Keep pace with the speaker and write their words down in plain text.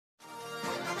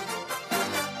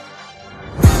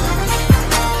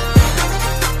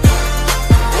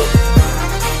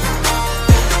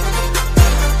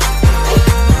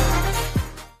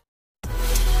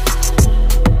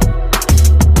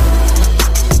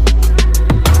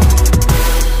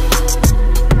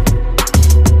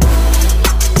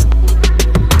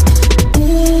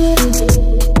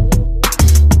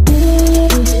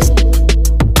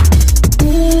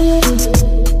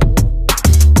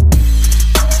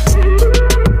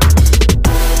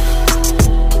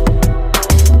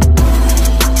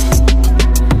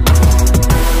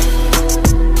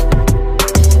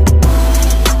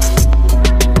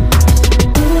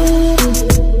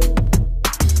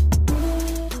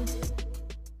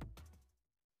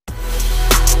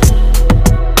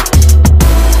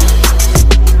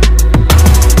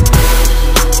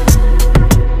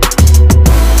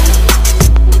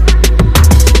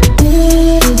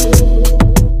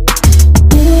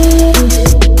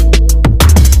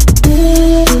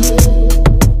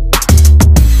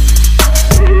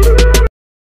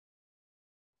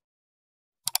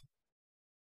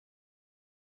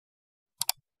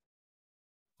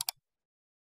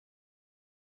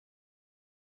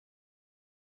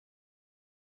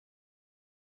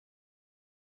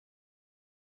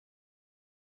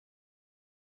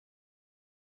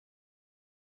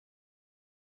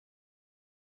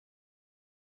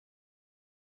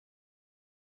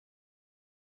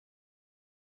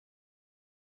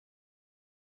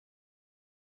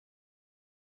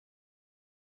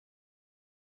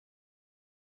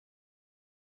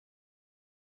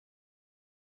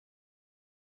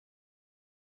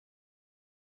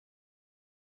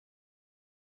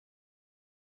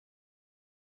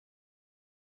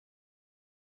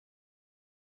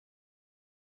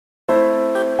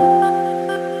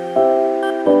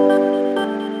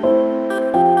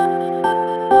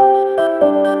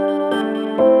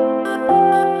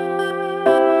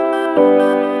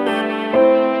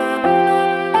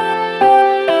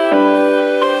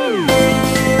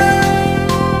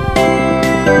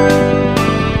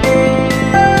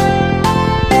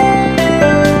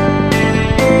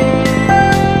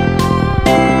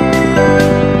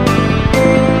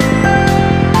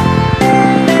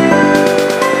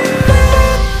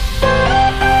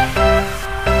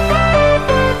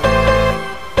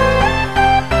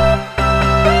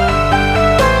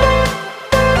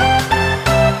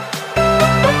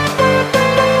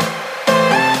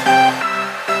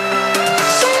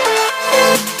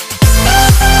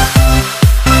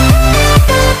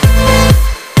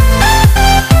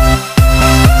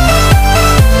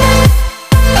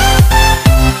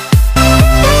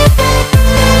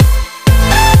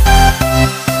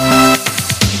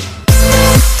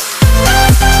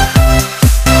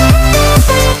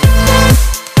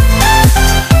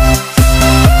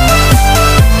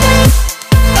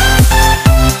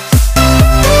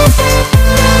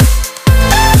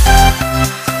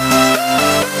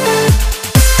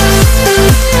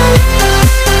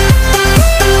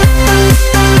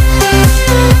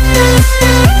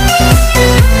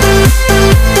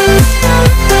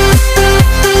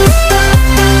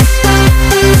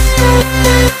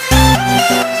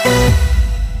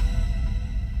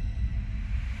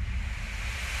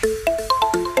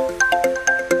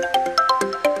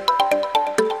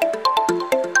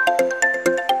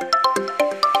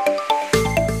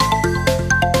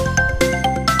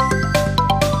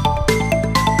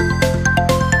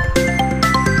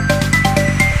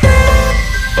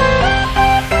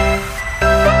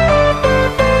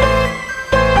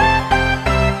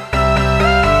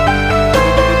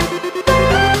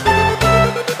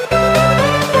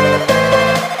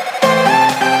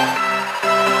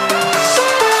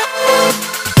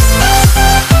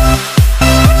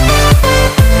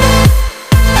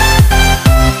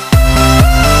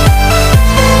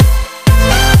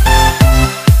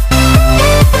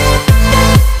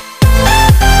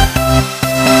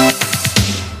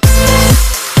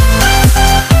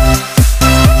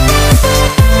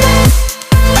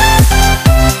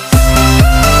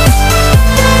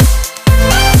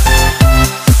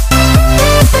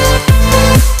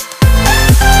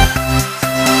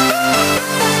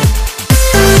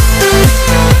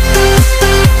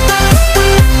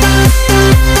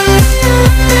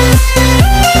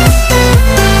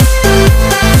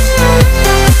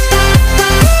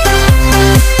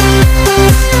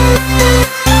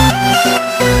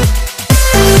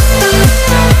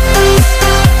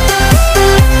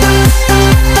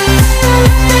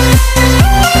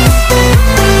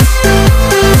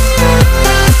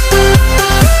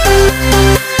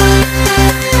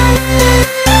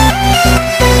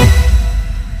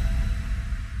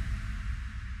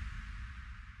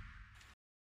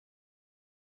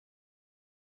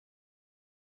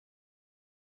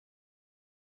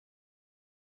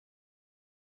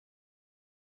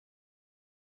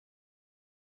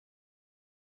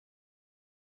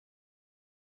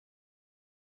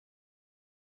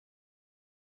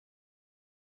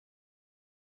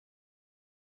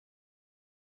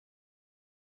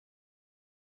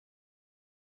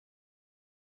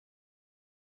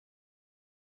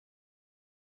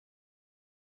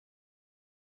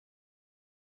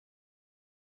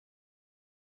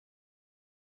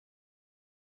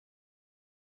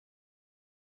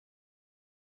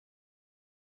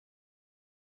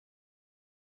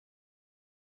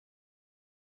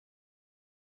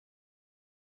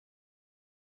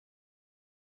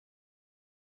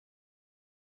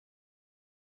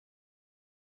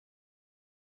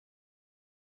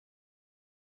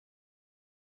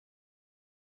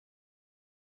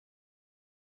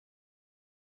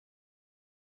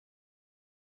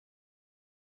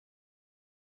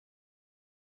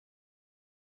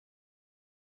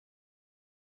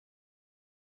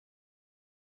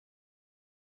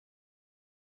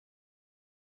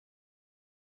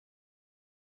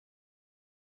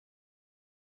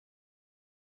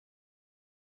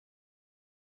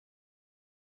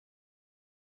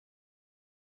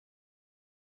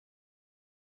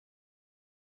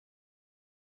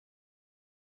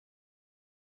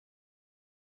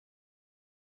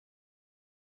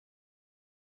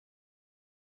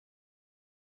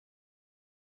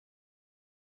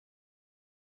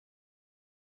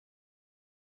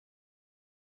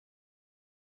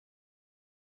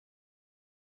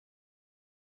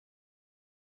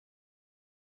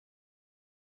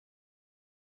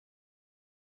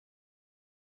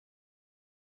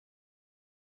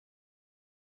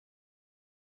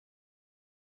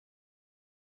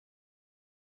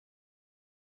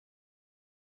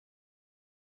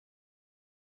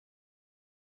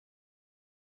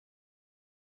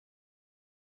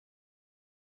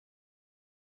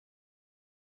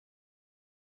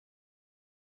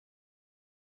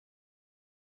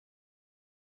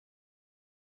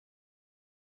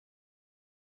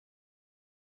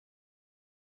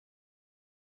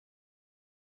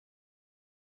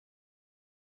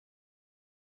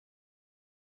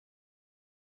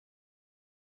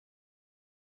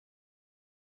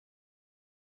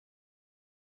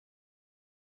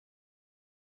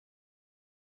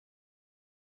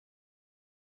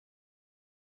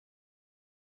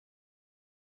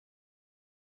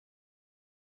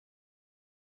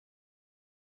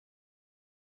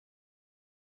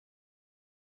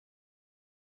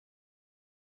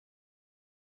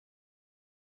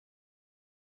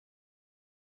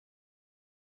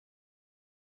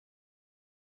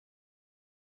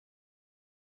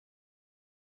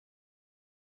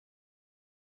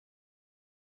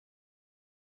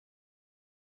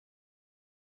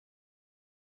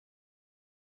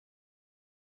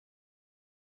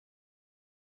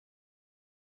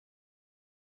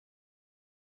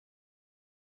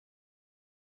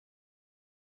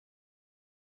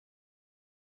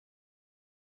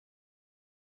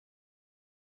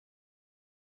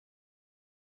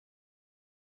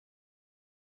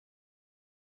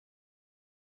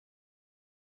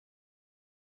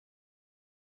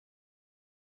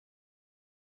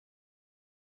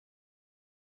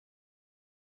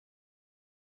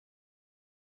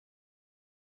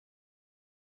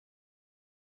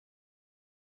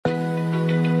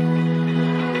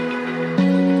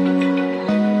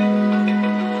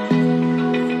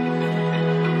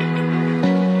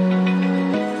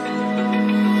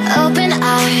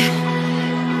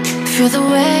the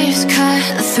waves cut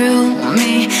through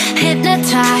me,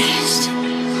 hypnotized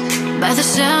by the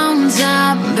sounds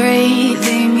I'm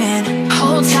breathing in.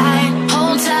 Hold tight,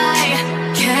 hold tight,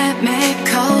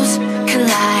 chemicals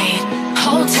collide.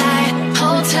 Hold tight,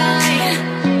 hold tight,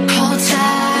 hold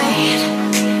tight.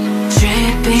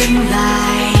 Dripping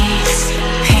lights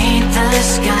paint the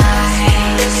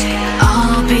skies,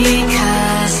 all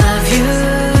because of you.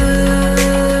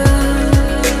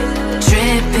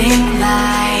 Dripping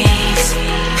lights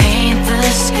paint the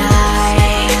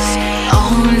skies,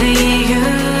 only you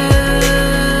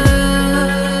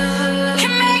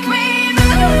can make me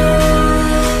move.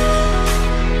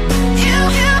 You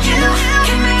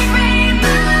can make me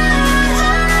move.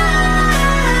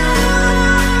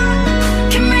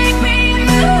 Can make me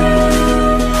move.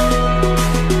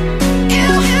 You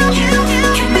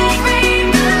can make me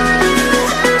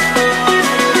move.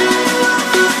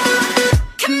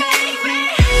 Can make me.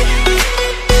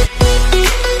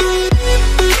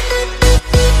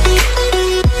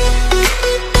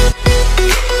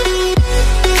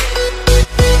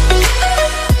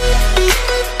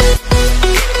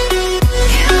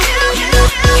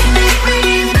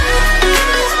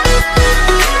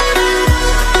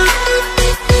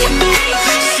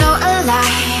 So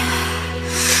alive,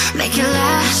 make it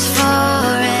last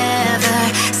forever.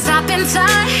 Stop in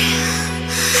time,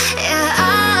 yeah,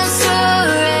 I'm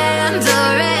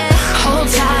surrendering. Hold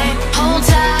tight,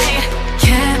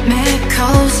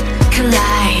 chemicals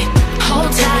collide.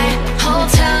 Hold tight, hold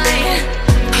tight,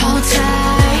 hold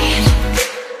tight.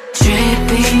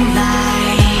 Dripping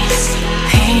lights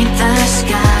paint the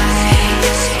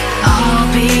skies, all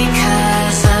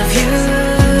because of you.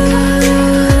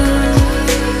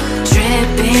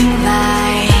 Dripping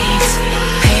lights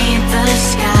paint the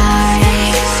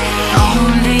skies,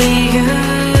 only you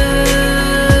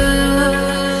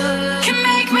can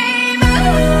make me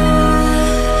move.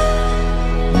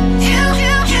 You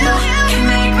can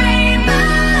make me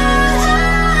move.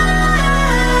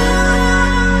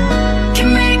 Can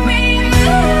make me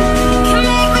move. Can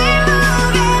make me move.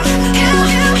 You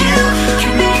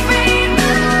can make me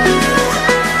move.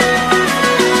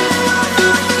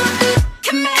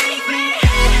 Can make me.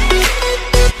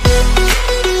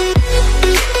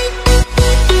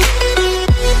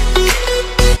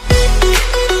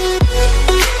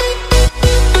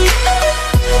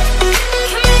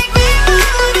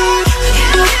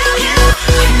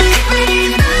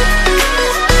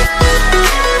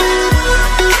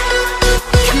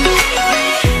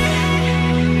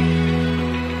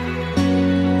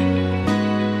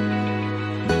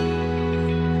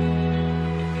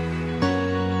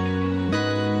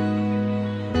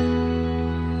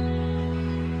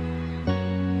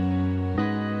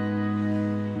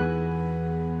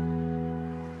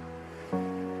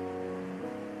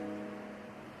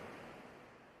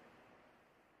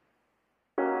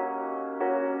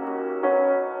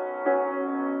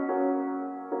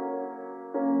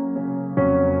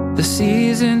 The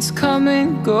seasons come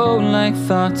and go like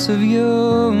thoughts of you.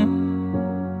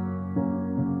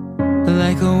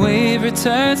 Like a wave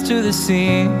returns to the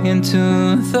sea, into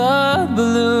the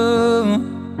blue.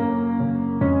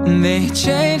 They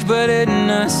change but in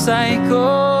a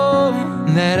cycle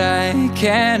that I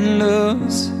can't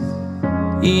lose.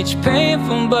 Each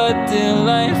painful but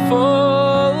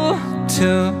delightful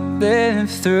to live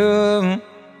through.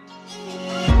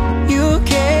 You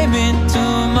came into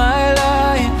my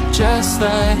life just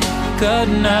like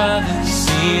another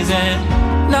season.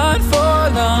 Not for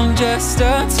long, just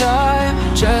a time,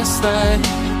 just like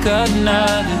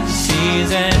another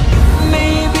season.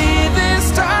 Maybe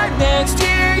this time next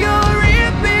year you'll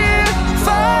reappear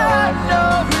for no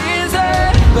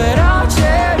reason, but I'll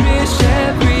cherish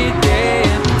every day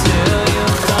until you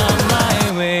come my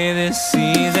way this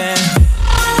season.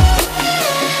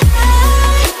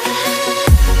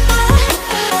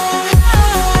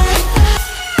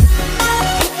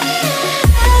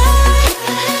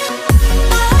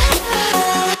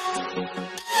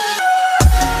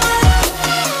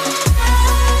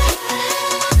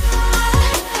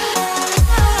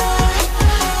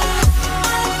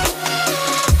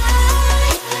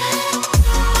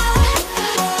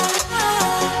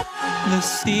 The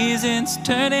seasons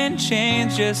turn and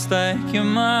change just like your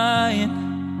mind.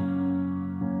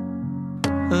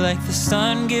 Like the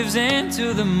sun gives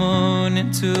into the moon,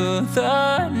 into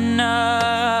the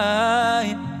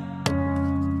night.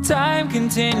 Time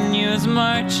continues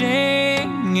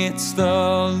marching, it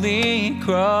slowly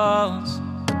crawls.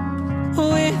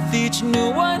 With each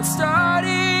new one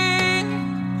starting,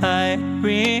 I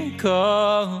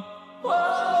recall.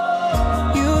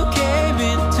 You came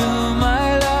into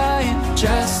my life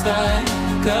just like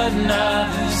another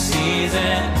another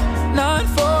season. Not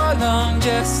for long,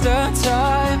 just a